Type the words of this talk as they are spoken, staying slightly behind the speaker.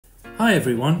Hi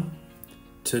everyone.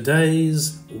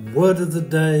 Today's word of the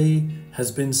day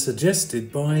has been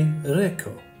suggested by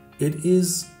Reko. It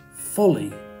is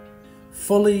folly.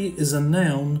 Folly is a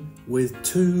noun with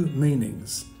two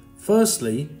meanings.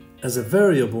 Firstly, as a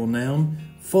variable noun,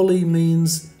 folly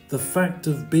means the fact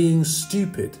of being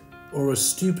stupid or a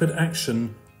stupid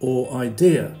action or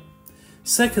idea.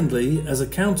 Secondly, as a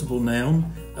countable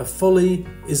noun, a folly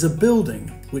is a building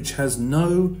which has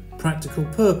no practical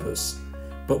purpose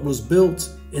but was built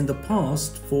in the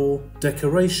past for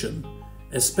decoration,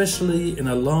 especially in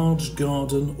a large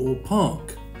garden or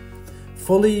park.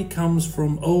 Folly comes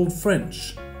from Old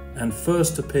French and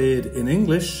first appeared in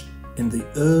English in the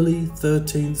early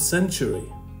 13th century.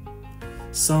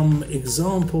 Some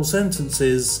example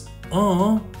sentences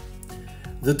are: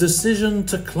 the decision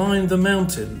to climb the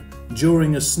mountain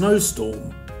during a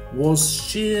snowstorm was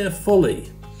sheer folly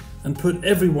and put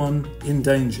everyone in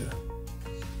danger.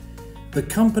 The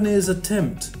company's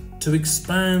attempt to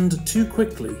expand too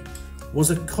quickly was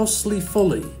a costly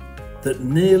folly that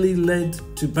nearly led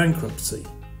to bankruptcy.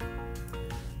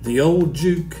 The old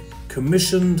Duke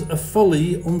commissioned a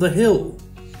folly on the hill,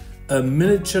 a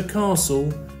miniature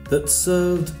castle that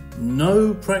served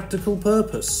no practical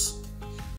purpose.